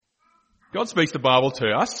God speaks the Bible to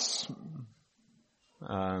us.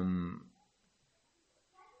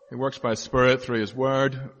 He works by His Spirit through His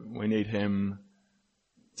Word. We need Him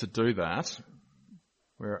to do that.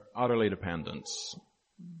 We're utterly dependent.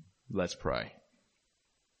 Let's pray.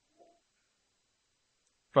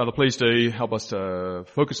 Father, please do help us to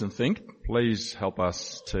focus and think. Please help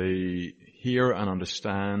us to hear and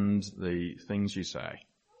understand the things you say.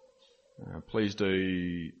 Please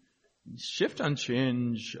do shift and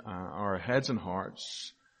change our heads and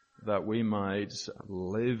hearts that we might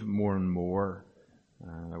live more and more,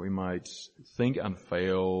 that we might think and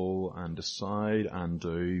feel and decide and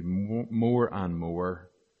do more and more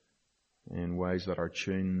in ways that are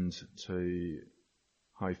tuned to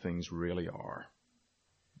how things really are.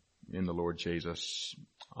 In the Lord Jesus.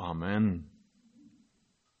 Amen.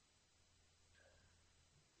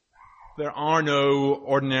 There are no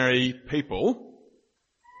ordinary people.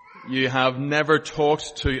 You have never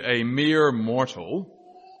talked to a mere mortal.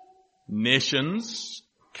 Nations,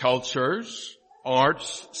 cultures,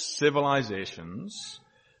 arts, civilizations.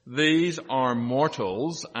 These are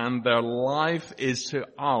mortals, and their life is to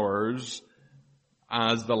ours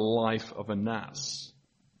as the life of a gnat.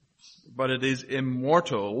 But it is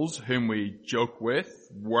immortals whom we joke with,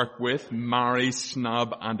 work with, marry,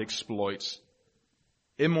 snub, and exploit.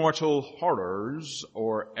 Immortal horrors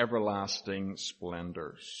or everlasting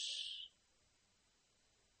splendors.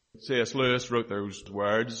 C.S. Lewis wrote those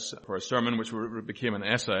words for a sermon which became an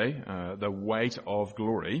essay, The Weight of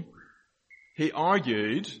Glory. He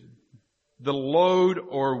argued, the load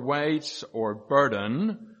or weight or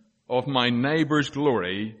burden of my neighbour's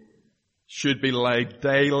glory should be laid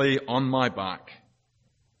daily on my back,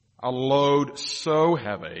 a load so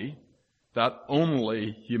heavy that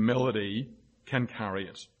only humility can carry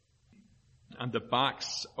it, and the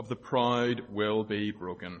backs of the proud will be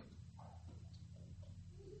broken.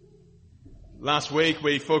 Last week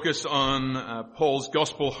we focused on Paul's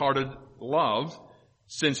gospel-hearted love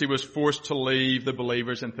since he was forced to leave the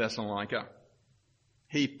believers in Thessalonica.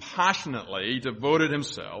 He passionately devoted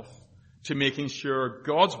himself to making sure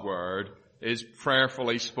God's word is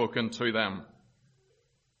prayerfully spoken to them.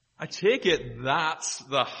 I take it that's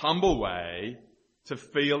the humble way to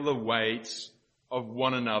feel the weight of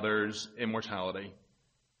one another's immortality.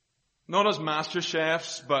 Not as master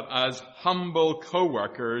chefs, but as humble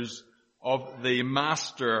co-workers of the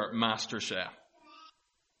master chef.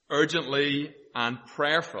 Urgently and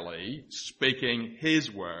prayerfully speaking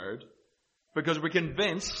His word, because we're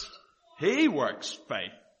convinced He works faith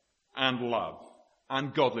and love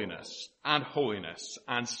and godliness, and holiness,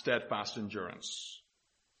 and steadfast endurance.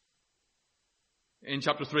 In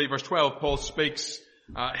chapter 3, verse 12, Paul speaks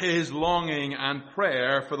his longing and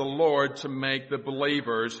prayer for the Lord to make the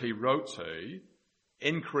believers he wrote to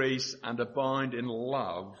increase and abound in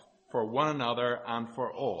love for one another and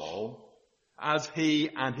for all, as he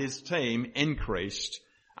and his team increased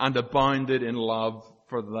and abounded in love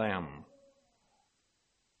for them.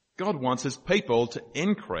 God wants His people to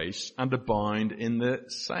increase and abound in the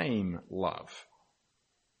same love.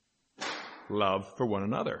 Love for one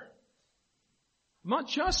another. Not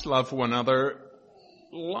just love for one another,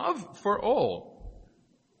 love for all.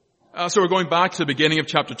 So we're going back to the beginning of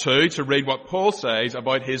chapter 2 to read what Paul says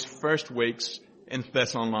about his first weeks in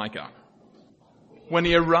Thessalonica. When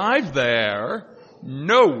he arrived there,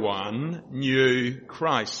 no one knew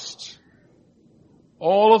Christ.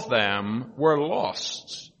 All of them were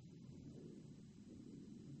lost.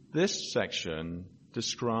 This section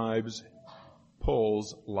describes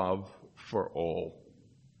Paul's love for all.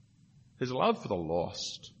 His love for the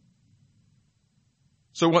lost.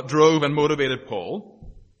 So what drove and motivated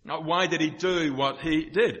Paul? Now, why did he do what he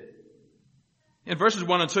did? In verses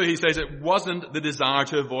 1 and 2 he says it wasn't the desire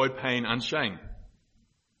to avoid pain and shame.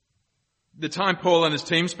 The time Paul and his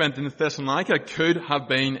team spent in Thessalonica could have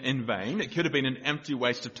been in vain. It could have been an empty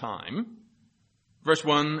waste of time. Verse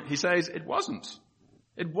 1, he says it wasn't.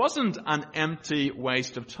 It wasn't an empty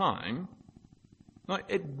waste of time. No,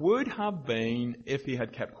 it would have been if he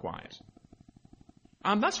had kept quiet.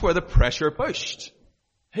 And that's where the pressure pushed.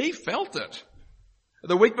 He felt it.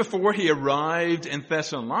 The week before he arrived in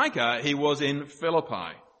Thessalonica, he was in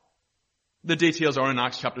Philippi. The details are in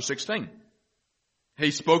Acts chapter 16.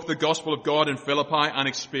 He spoke the gospel of God in Philippi and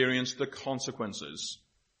experienced the consequences.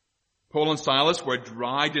 Paul and Silas were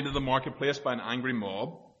dragged into the marketplace by an angry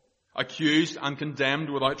mob, accused and condemned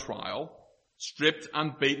without trial, stripped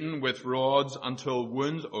and beaten with rods until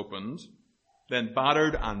wounds opened, then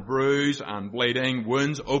battered and bruised and bleeding,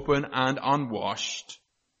 wounds open and unwashed.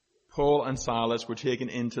 Paul and Silas were taken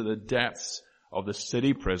into the depths of the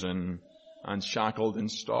city prison and shackled in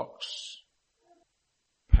stocks.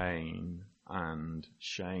 pain and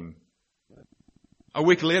shame. A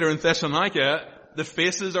week later in Thessalonica, the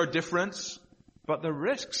faces are different, but the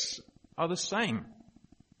risks are the same.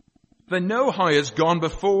 They know how it's gone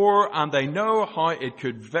before, and they know how it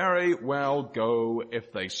could very well go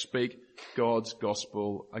if they speak God's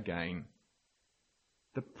gospel again.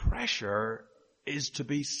 The pressure is to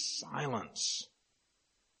be silent.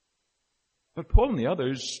 But Paul and the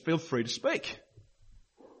others feel free to speak.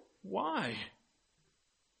 Why?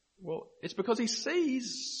 Well, it's because he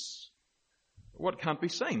sees what can't be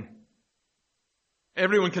seen.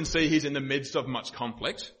 Everyone can see he's in the midst of much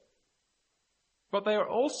conflict, but they are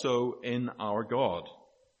also in our God.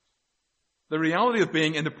 The reality of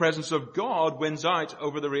being in the presence of God wins out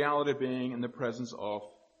over the reality of being in the presence of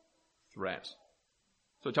threat.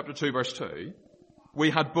 So chapter 2 verse 2, we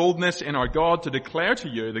had boldness in our God to declare to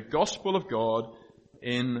you the gospel of God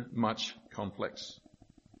in much conflict.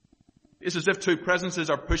 It's as if two presences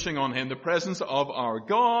are pushing on him, the presence of our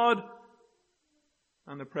God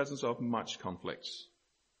and the presence of much conflict.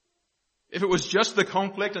 If it was just the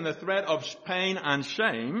conflict and the threat of pain and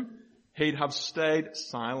shame, he'd have stayed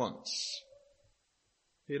silent.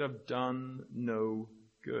 He'd have done no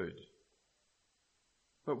good.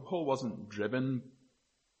 But Paul wasn't driven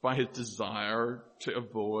by his desire to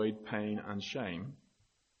avoid pain and shame.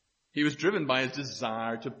 He was driven by his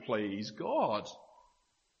desire to please God.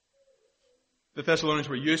 The Thessalonians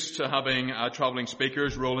were used to having traveling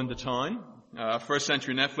speakers roll into town. First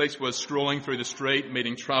century Netflix was strolling through the street,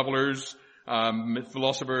 meeting travelers,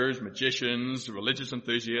 philosophers, magicians, religious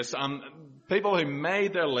enthusiasts, and people who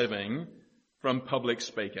made their living from public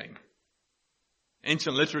speaking.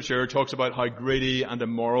 Ancient literature talks about how greedy and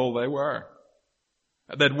immoral they were.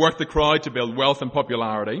 They'd worked the crowd to build wealth and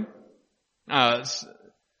popularity.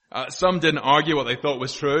 Some didn't argue what they thought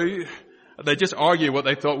was true. They just argued what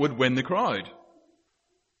they thought would win the crowd.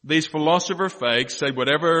 These philosopher fakes said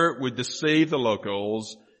whatever would deceive the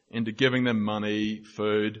locals into giving them money,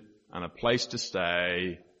 food, and a place to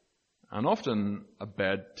stay, and often a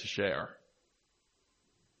bed to share.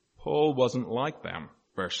 Paul wasn't like them,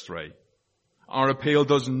 verse 3. Our appeal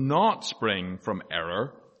does not spring from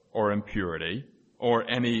error or impurity or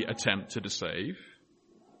any attempt to deceive.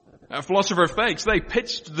 Philosopher fakes, they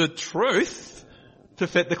pitched the truth to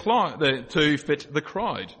fit the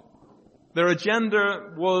crowd. Their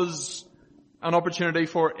agenda was an opportunity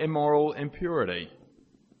for immoral impurity.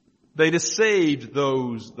 They deceived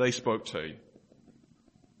those they spoke to.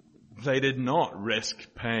 They did not risk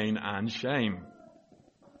pain and shame.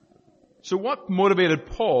 So what motivated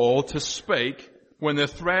Paul to speak when the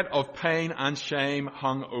threat of pain and shame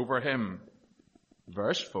hung over him?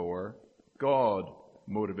 Verse 4, God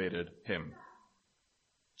motivated him.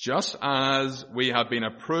 Just as we have been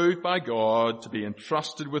approved by God to be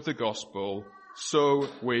entrusted with the gospel, so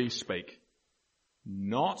we speak.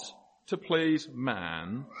 Not to please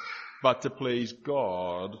man, but to please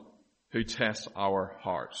God who tests our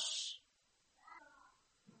hearts.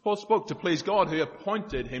 Paul spoke to please God who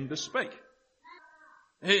appointed him to speak.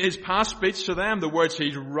 His past speech to them, the words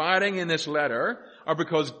he's writing in this letter, are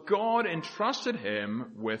because God entrusted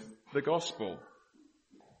him with the gospel.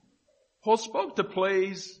 Paul spoke to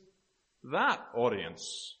please that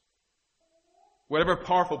audience. Whatever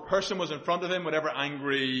powerful person was in front of him, whatever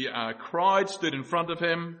angry crowd stood in front of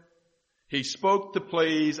him, he spoke to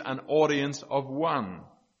please an audience of one.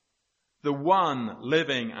 The one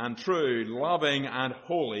living and true, loving and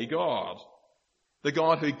holy God. The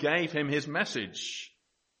God who gave him his message.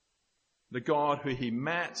 The God who he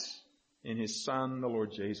met in his Son, the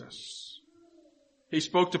Lord Jesus. He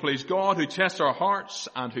spoke to please God who tests our hearts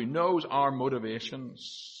and who knows our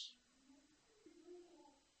motivations.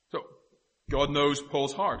 So, God knows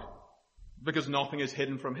Paul's heart because nothing is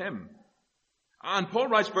hidden from him. And Paul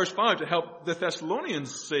writes verse 5 to help the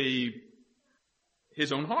Thessalonians see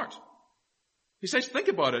his own heart. He says, think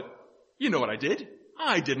about it. You know what I did.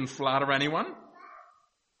 I didn't flatter anyone.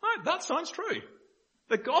 That sounds true.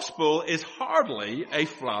 The gospel is hardly a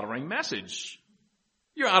flattering message.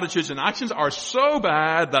 Your attitudes and actions are so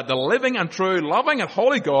bad that the living and true, loving and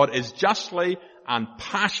holy God is justly and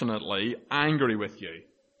passionately angry with you.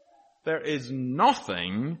 There is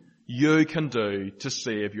nothing you can do to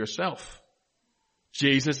save yourself.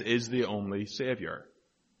 Jesus is the only Savior.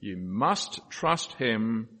 You must trust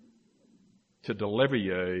Him to deliver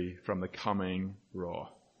you from the coming wrath.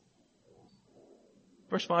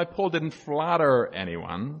 Verse 5, Paul didn't flatter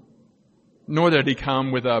anyone, nor did he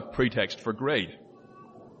come with a pretext for greed.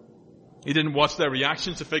 He didn't watch their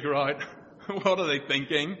reactions to figure out, what are they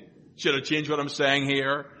thinking? Should I change what I'm saying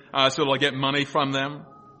here so that I get money from them?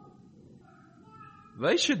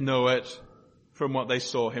 They should know it from what they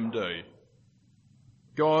saw him do.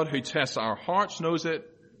 God, who tests our hearts, knows it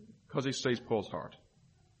because he sees Paul's heart.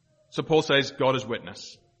 So Paul says, God is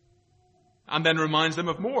witness. And then reminds them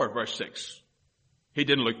of more, verse 6. He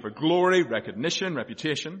didn't look for glory, recognition,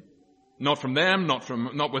 reputation. Not from them,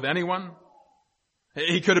 not with anyone.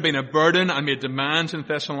 He could have been a burden and made demands in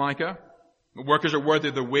Thessalonica. Workers are worthy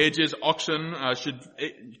of their wages. Oxen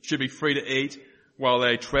should be free to eat while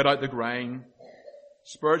they tread out the grain.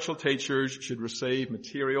 Spiritual teachers should receive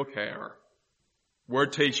material care.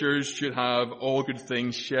 Word teachers should have all good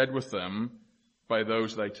things shared with them by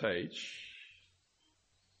those they teach.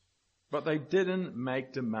 But they didn't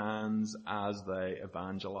make demands as they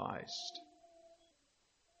evangelized.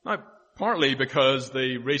 Now, partly because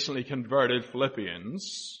the recently converted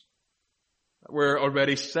Philippians were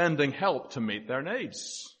already sending help to meet their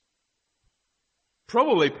needs.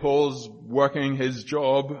 Probably Paul's working his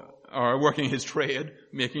job, or working his trade,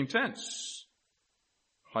 making tents.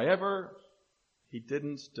 However, he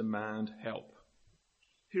didn't demand help.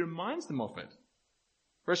 He reminds them of it.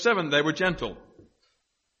 Verse 7, they were gentle.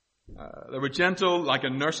 They were gentle like a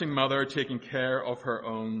nursing mother taking care of her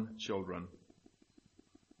own children.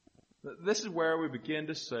 This is where we begin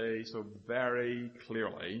to see so very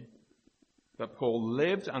clearly that Paul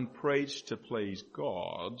lived and preached to please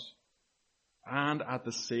God, and at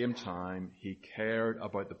the same time he cared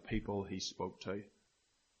about the people he spoke to.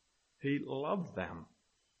 He loved them.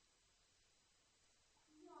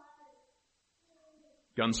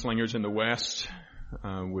 Gunslingers in the West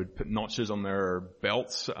would put notches on their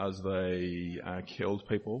belts as they killed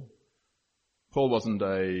people. Paul wasn't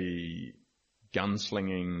a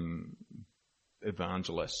gunslinging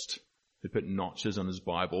evangelist who put notches on his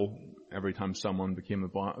Bible every time someone became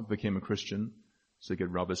a Christian so he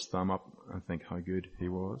could rub his thumb up and think how good he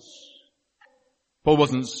was. Paul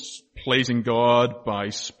wasn't pleasing God by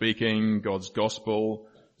speaking God's gospel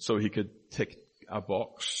so he could tick a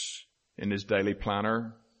box in his daily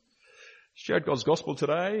planner. Shared God's gospel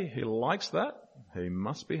today. He likes that. He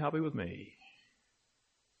must be happy with me.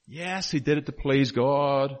 Yes, he did it to please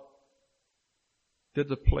God. Did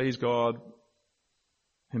to please God,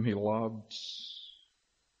 whom he loved.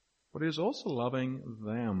 But he was also loving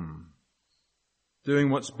them. Doing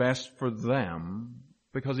what's best for them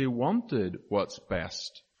because he wanted what's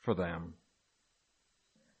best for them.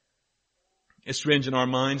 It's strange in our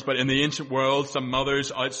minds, but in the ancient world, some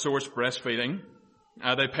mothers outsourced breastfeeding.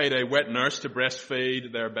 They paid a wet nurse to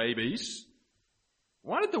breastfeed their babies.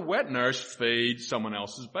 Why did the wet nurse feed someone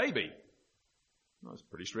else's baby? Well, it's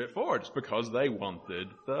pretty straightforward. It's because they wanted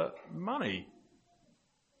the money.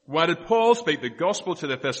 Why did Paul speak the gospel to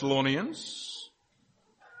the Thessalonians?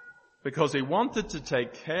 Because he wanted to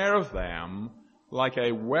take care of them like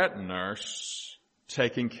a wet nurse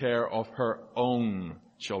taking care of her own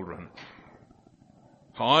children.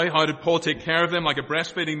 How did Paul take care of them like a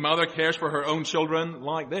breastfeeding mother cares for her own children?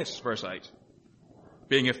 Like this, verse 8.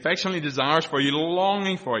 Being affectionately desirous for you,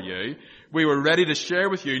 longing for you, we were ready to share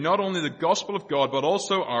with you not only the gospel of God, but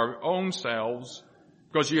also our own selves,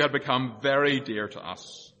 because you had become very dear to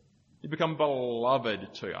us. You become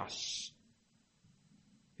beloved to us.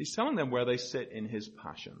 He's telling them where they sit in his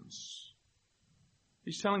passions.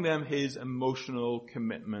 He's telling them his emotional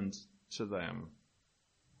commitment to them.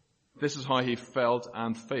 This is how he felt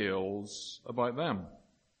and feels about them.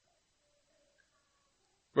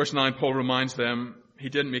 Verse 9, Paul reminds them he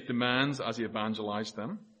didn't make demands as he evangelized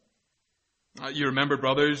them. You remember,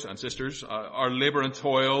 brothers and sisters, our labor and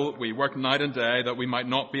toil, we worked night and day that we might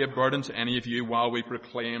not be a burden to any of you while we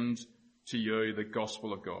proclaimed to you the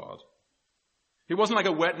gospel of God. He wasn't like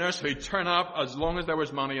a wet nurse who'd turn up as long as there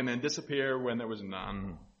was money and then disappear when there was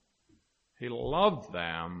none. He loved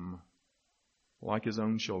them like his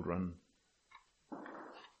own children.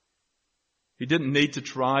 He didn't need to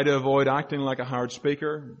try to avoid acting like a hired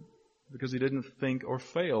speaker because he didn't think or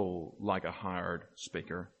feel like a hired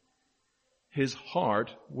speaker. His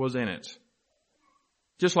heart was in it.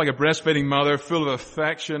 Just like a breastfeeding mother full of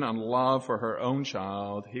affection and love for her own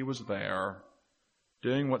child, he was there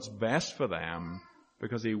doing what's best for them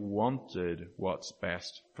because he wanted what's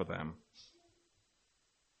best for them.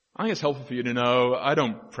 I think it's helpful for you to know I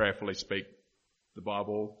don't prayerfully speak the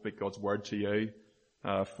Bible, speak God's word to you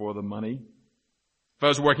for the money. If I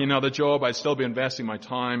was working another job, I'd still be investing my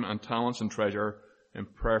time and talents and treasure in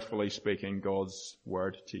prayerfully speaking God's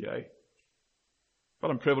word to you. But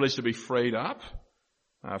I'm privileged to be freed up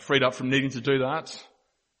from needing to do that,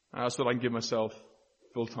 so that I can give myself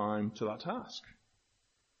full time to that task.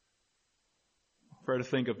 I prefer to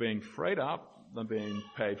think of being freed up than being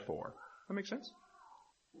paid for. That makes sense?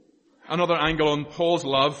 Another angle on Paul's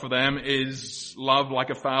love for them is love like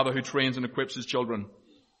a father who trains and equips his children.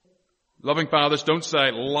 Loving fathers don't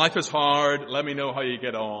say, life is hard, let me know how you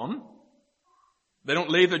get on. They don't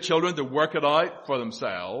leave their children to work it out for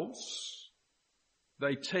themselves.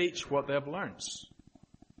 They teach what they've learnt.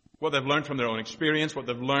 What they've learned from their own experience, what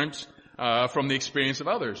they've learnt from the experience of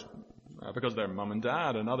others. Because their mum and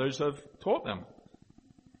dad and others have taught them.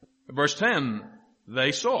 Verse 10,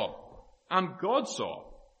 they saw, and God saw,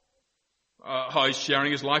 how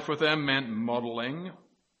sharing his life with them meant modeling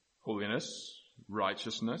holiness,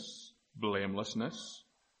 righteousness, blamelessness,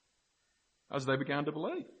 as they began to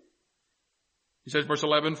believe. He says, verse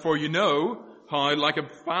 11, for you know how, like a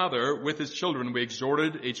father with his children, we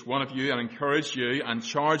exhorted each one of you and encouraged you and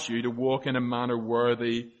charged you to walk in a manner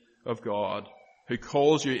worthy of God, who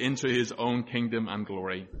calls you into his own kingdom and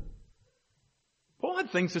glory. Paul had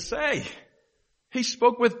things to say. He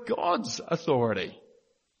spoke with God's authority.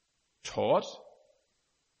 Taught,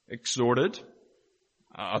 exhorted,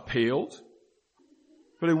 appealed.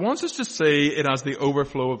 But he wants us to see it as the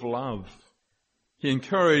overflow of love. He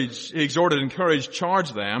exhorted, encouraged,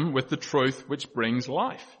 charged them with the truth which brings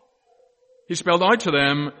life. He spelled out to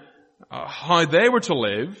them how they were to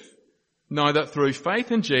live, now that through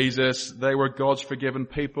faith in Jesus, they were God's forgiven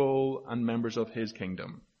people and members of his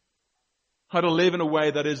kingdom. How to live in a way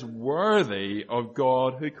that is worthy of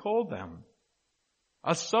God who called them,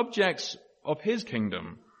 as subjects of his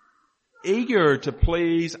kingdom, eager to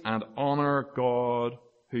please and honor God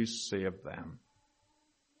who saved them.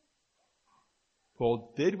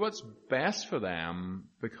 Paul did what's best for them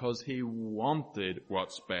because he wanted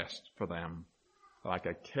what's best for them. Like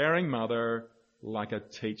a caring mother, like a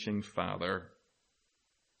teaching father.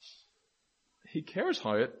 He cares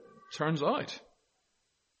how it turns out.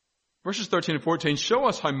 Verses 13 and 14 show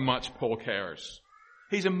us how much Paul cares.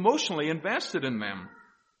 He's emotionally invested in them.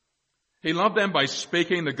 He loved them by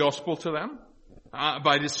speaking the gospel to them,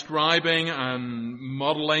 by describing and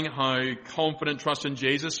modeling how confident trust in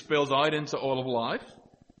Jesus spills out into all of life.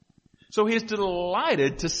 So he is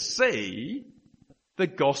delighted to see the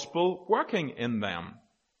gospel working in them.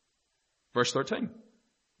 Verse 13.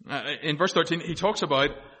 In verse 13, he talks about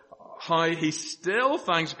how he still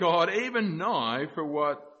thanks God even now for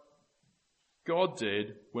what God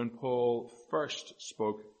did when Paul first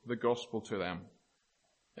spoke the gospel to them.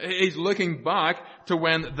 He's looking back to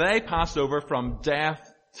when they passed over from death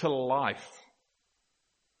to life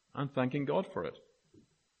and thanking God for it.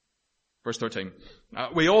 Verse 13.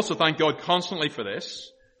 We also thank God constantly for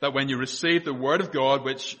this, that when you received the word of God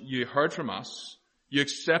which you heard from us, you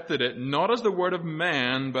accepted it not as the word of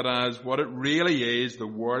man, but as what it really is, the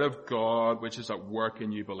word of God which is at work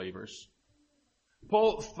in you believers.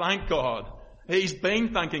 Paul thanked God. He's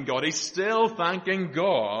been thanking God. He's still thanking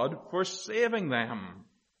God for saving them.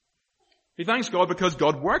 He thanks God because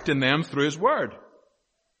God worked in them through his word.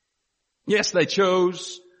 Yes, they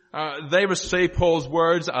chose. They received Paul's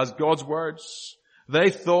words as God's words. They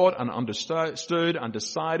thought and understood and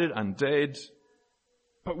decided and did.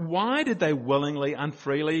 But why did they willingly and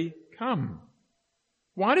freely come?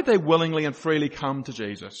 Why did they willingly and freely come to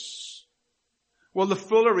Jesus? Well, the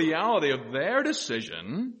fuller reality of their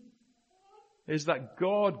decision is that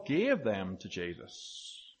God gave them to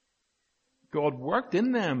Jesus. God worked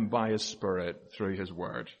in them by his Spirit through his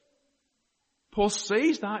word. Paul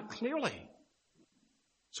sees that clearly.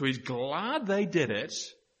 So he's glad they did it,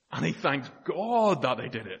 and he thanks God that they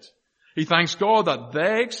did it. He thanks God that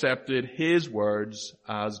they accepted his words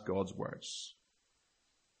as God's words.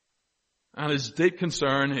 And his deep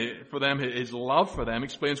concern for them, his love for them,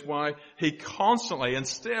 explains why he constantly and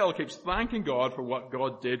still keeps thanking God for what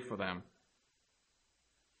God did for them.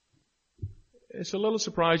 It's a little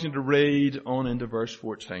surprising to read on into verse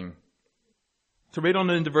 14. To read on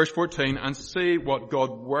into verse 14 and see what God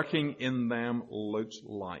working in them looks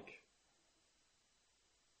like.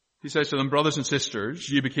 He says to them, brothers and sisters,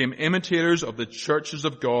 you became imitators of the churches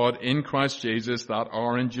of God in Christ Jesus that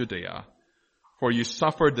are in Judea. For you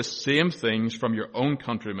suffered the same things from your own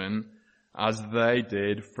countrymen as they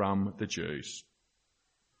did from the Jews.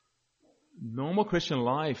 Normal Christian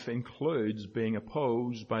life includes being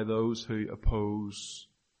opposed by those who oppose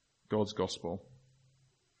God's gospel.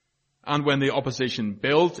 And when the opposition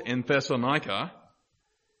built in Thessalonica,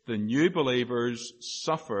 the new believers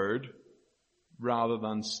suffered rather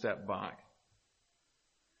than stepped back.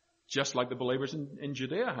 Just like the believers in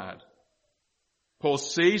Judea had. Paul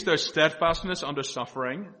sees their steadfastness under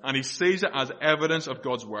suffering, and he sees it as evidence of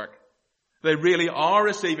God's work. They really are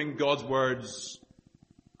receiving God's words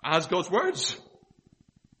as God's words.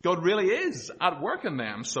 God really is at work in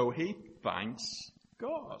them, so he thanks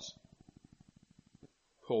God.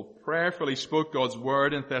 Paul prayerfully spoke God's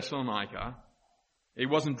word in Thessalonica. He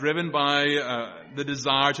wasn't driven by the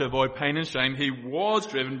desire to avoid pain and shame. He was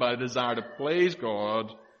driven by the desire to please God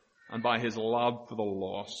and by his love for the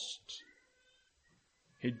lost.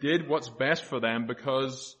 He did what's best for them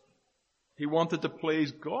because he wanted to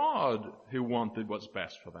please God, who wanted what's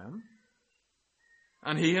best for them.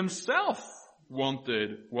 And he himself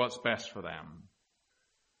wanted what's best for them.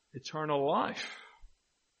 Eternal life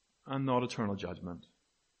and not eternal judgment.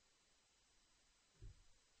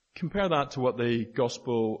 Compare that to what the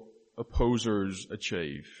gospel opposers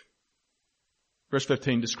achieve. Verse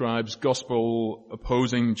 15 describes gospel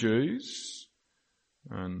opposing Jews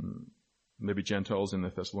and maybe Gentiles in the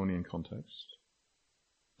Thessalonian context.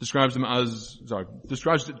 Describes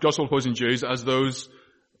gospel opposing Jews as those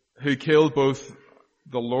who killed both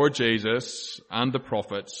the Lord Jesus and the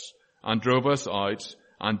prophets and drove us out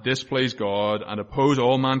and displeased God and opposed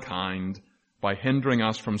all mankind by hindering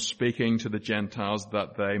us from speaking to the Gentiles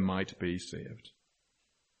that they might be saved.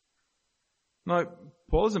 Now,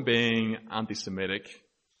 Paul isn't being anti-Semitic.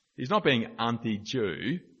 He's not being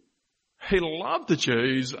anti-Jew. He loved the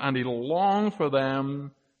Jews and he longed for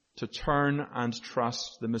them to turn and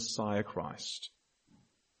trust the Messiah Christ.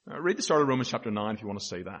 Now, read the start of Romans chapter 9 if you want to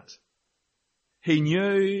see that. He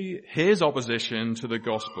knew his opposition to the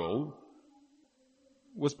gospel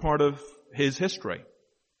was part of his history.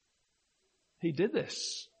 He did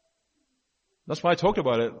this. That's why I talked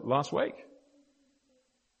about it last week.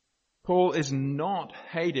 Paul is not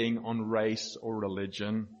hating on race or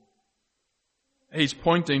religion. He's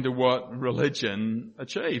pointing to what religion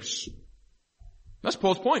achieves. That's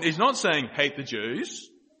Paul's point. He's not saying hate the Jews.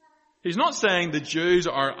 He's not saying the Jews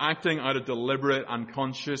are acting out of deliberate and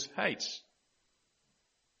conscious hate.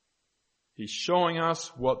 He's showing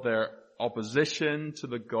us what their opposition to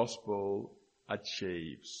the gospel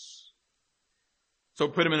achieves. So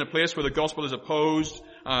put him in a place where the gospel is opposed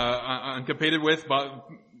and competed with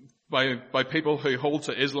by people who hold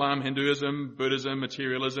to Islam, Hinduism, Buddhism,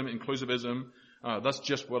 materialism, inclusivism. That's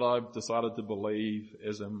just what I've decided to believe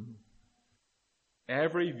ism.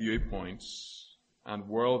 Every viewpoint and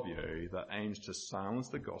worldview that aims to silence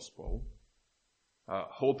the gospel,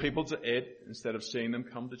 hold people to it instead of seeing them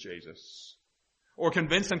come to Jesus, or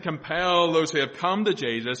convince and compel those who have come to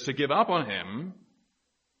Jesus to give up on him,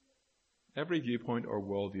 every viewpoint or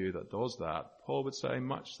worldview that does that, Paul would say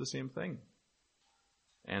much the same thing.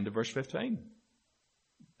 End of verse 15.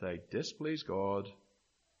 They displease God.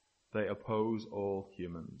 They oppose all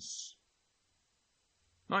humans.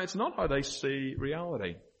 Now, it's not how they see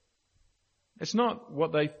reality. It's not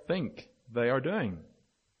what they think they are doing.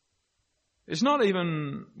 It's not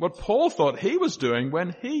even what Paul thought he was doing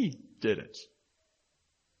when he did it.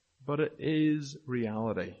 But it is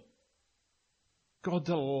reality. God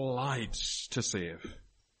delights to save.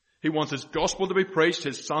 He wants his gospel to be preached,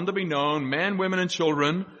 his son to be known, men, women and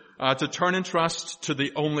children to turn in trust to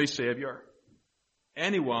the only Savior.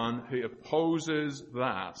 Anyone who opposes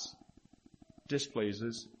that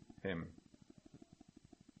displeases him.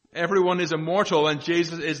 Everyone is immortal and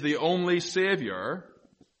Jesus is the only Savior.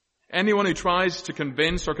 Anyone who tries to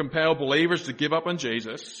convince or compel believers to give up on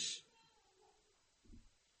Jesus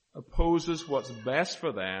opposes what's best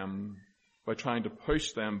for them by trying to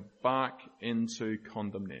push them back into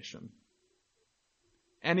condemnation.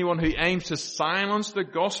 Anyone who aims to silence the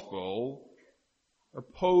gospel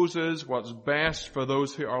opposes what's best for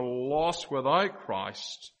those who are lost without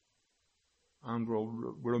Christ and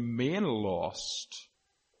will remain lost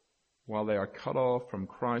while they are cut off from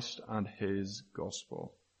Christ and his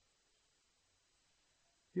gospel.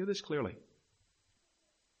 Hear this clearly.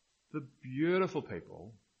 The beautiful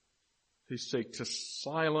people who seek to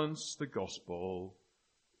silence the gospel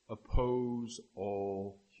oppose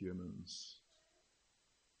all humans.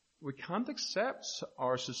 We can't accept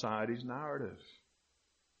our society's narrative.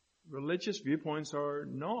 Religious viewpoints are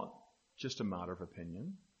not just a matter of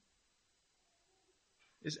opinion.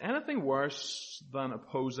 Is anything worse than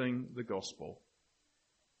opposing the gospel?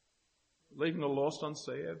 Leaving the lost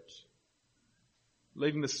unsaved?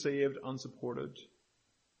 Leaving the saved unsupported?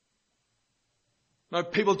 Now,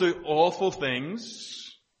 people do awful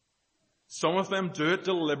things. Some of them do it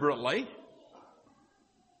deliberately.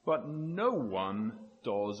 But no one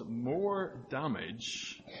does more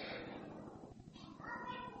damage.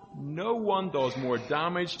 No one does more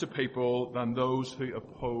damage to people than those who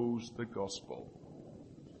oppose the gospel.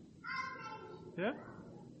 Yeah?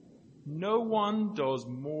 No one does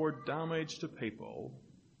more damage to people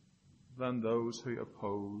than those who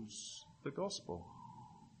oppose the gospel.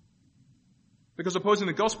 Because opposing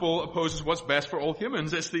the gospel opposes what's best for all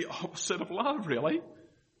humans. It's the opposite of love, really.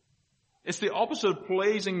 It's the opposite of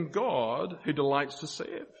pleasing God who delights to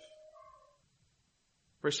save.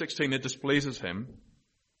 Verse 16, it displeases him.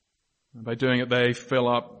 And by doing it, they fill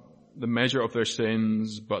up the measure of their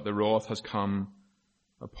sins, but the wrath has come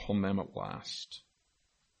upon them at last.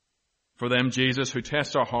 For them, Jesus, who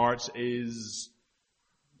tests our hearts, is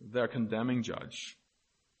their condemning judge.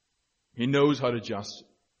 He knows how to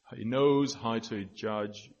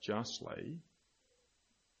judge justly.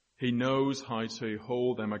 He knows how to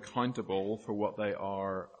hold them accountable for what they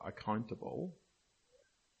are accountable.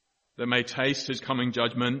 They may taste his coming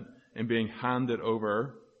judgment in being handed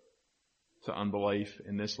over to unbelief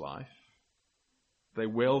in this life. They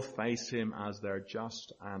will face him as their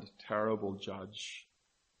just and terrible judge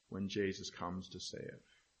when Jesus comes to save.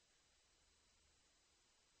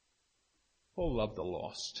 Paul loved the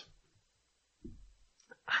lost,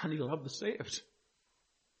 and he loved the saved.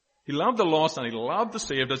 He loved the lost and he loved the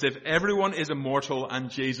saved as if everyone is immortal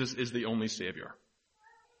and Jesus is the only Savior.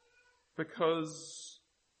 Because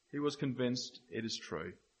he was convinced it is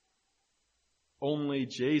true. Only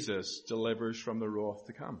Jesus delivers from the wrath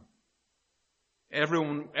to come.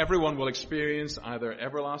 Everyone will experience either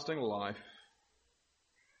everlasting life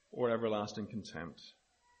or everlasting contempt.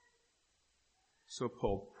 So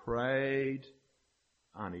Paul prayed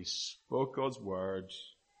and he spoke God's word,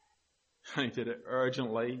 and he did it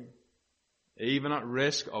urgently, even at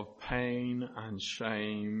risk of pain and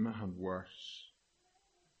shame and worse.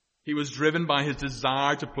 He was driven by his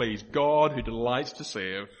desire to please God who delights to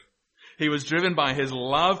save. He was driven by his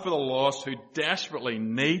love for the lost who desperately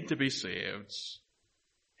need to be saved.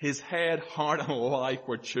 His head, heart, and life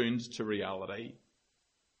were tuned to reality.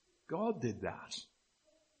 God did that.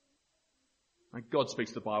 And God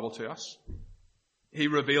speaks the Bible to us. He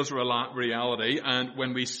reveals reality, and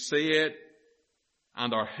when we see it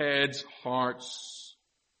and our heads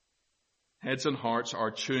and hearts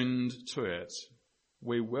are tuned to it,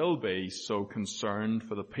 we will be so concerned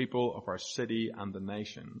for the people of our city and the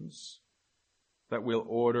nations that we'll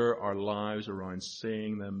order our lives around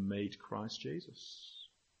seeing them meet Christ Jesus.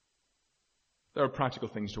 There are practical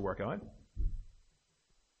things to work out.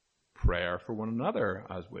 Prayer for one another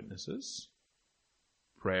as witnesses.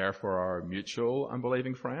 Prayer for our mutual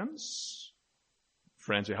unbelieving friends.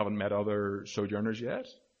 Friends who haven't met other sojourners yet.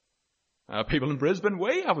 People in Brisbane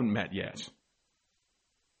we haven't met yet.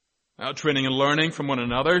 Training and learning from one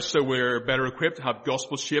another so we're better equipped to have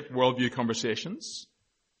gospel-shaped worldview conversations.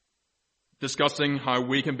 Discussing how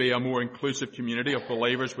we can be a more inclusive community of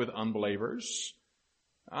believers with unbelievers.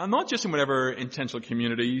 Not just in whatever intentional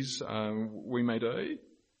communities we may do.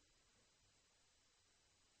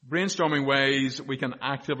 Brainstorming ways we can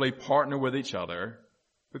actively partner with each other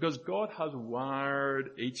because God has wired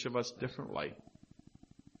each of us differently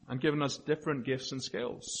and given us different gifts and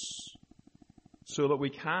skills so that we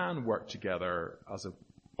can work together as a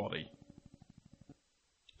body.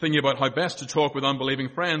 Thinking about how best to talk with unbelieving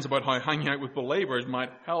friends about how hanging out with believers might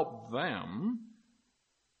help them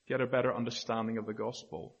get a better understanding of the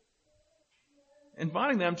gospel.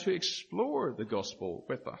 Inviting them to explore the gospel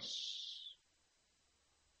with us.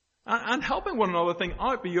 And helping one another think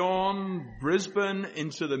out beyond Brisbane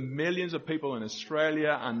into the millions of people in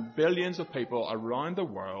Australia and billions of people around the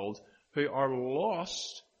world who are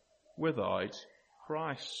lost without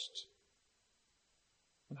Christ.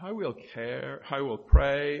 And how we'll care, how we'll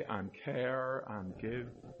pray and care and give,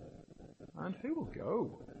 and who will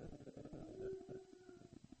go.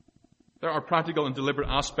 There are practical and deliberate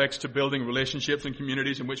aspects to building relationships and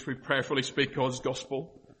communities in which we prayerfully speak God's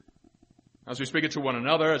gospel. As we speak it to one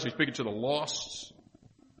another, as we speak it to the lost,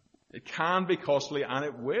 it can be costly and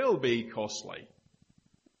it will be costly.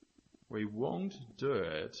 We won't do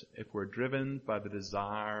it if we're driven by the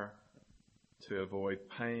desire to avoid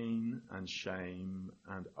pain and shame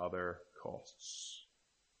and other costs.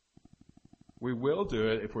 We will do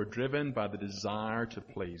it if we're driven by the desire to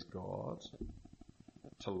please God,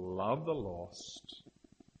 to love the lost,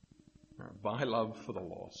 by love for the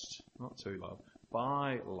lost, not to love.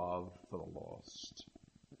 By love for the lost,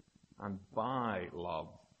 and by love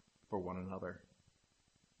for one another.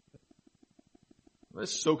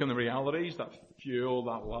 Let's soak in the realities that fuel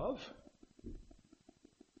that love.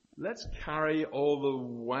 Let's carry all the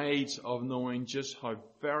weight of knowing just how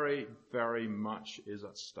very, very much is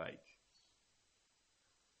at stake.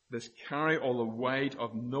 Let's carry all the weight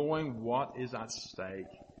of knowing what is at stake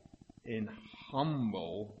in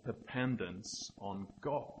humble dependence on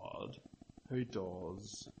God who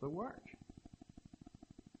does the work.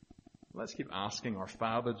 Let's keep asking our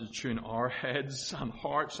Father to tune our heads and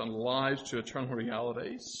hearts and lives to eternal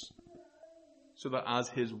realities so that as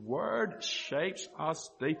His Word shapes us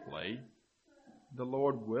deeply, the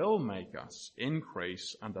Lord will make us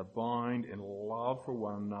increase and abound in love for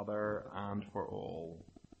one another and for all.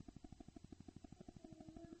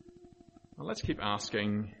 Now let's keep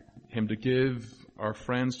asking him to give our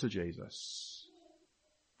friends to Jesus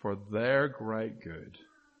for their great good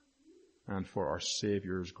and for our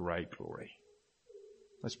Saviour's great glory.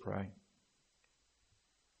 Let's pray.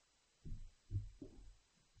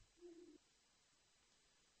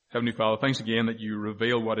 Heavenly Father, thanks again that you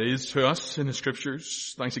reveal what is to us in the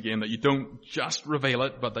Scriptures. Thanks again that you don't just reveal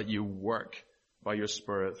it, but that you work by your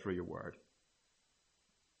Spirit through your Word.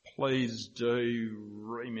 Please do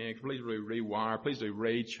remake, please do rewire, please do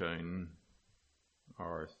retune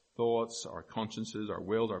our thoughts, our consciences, our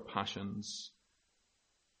wills, our passions.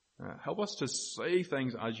 Help us to see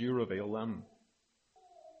things as you reveal them.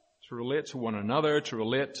 To relate to one another, to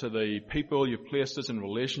relate to the people you've placed us in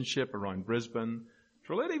relationship around Brisbane,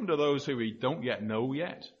 to relate even to those who we don't yet know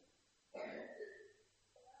yet.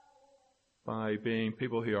 By being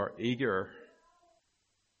people who are eager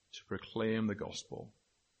to proclaim the gospel,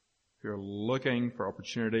 who are looking for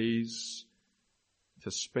opportunities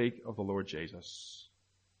to speak of the Lord Jesus,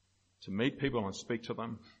 to meet people and speak to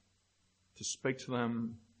them,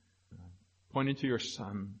 pointing to your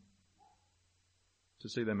Son, to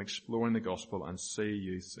see them exploring the gospel and see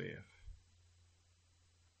you safe.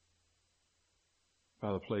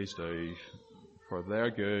 Father, please do, for their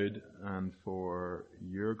good and for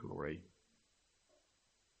your glory.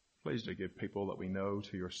 Please do give people that we know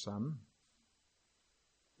to your Son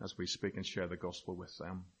as we speak and share the gospel with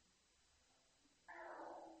them.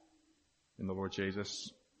 In the Lord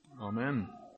Jesus, amen.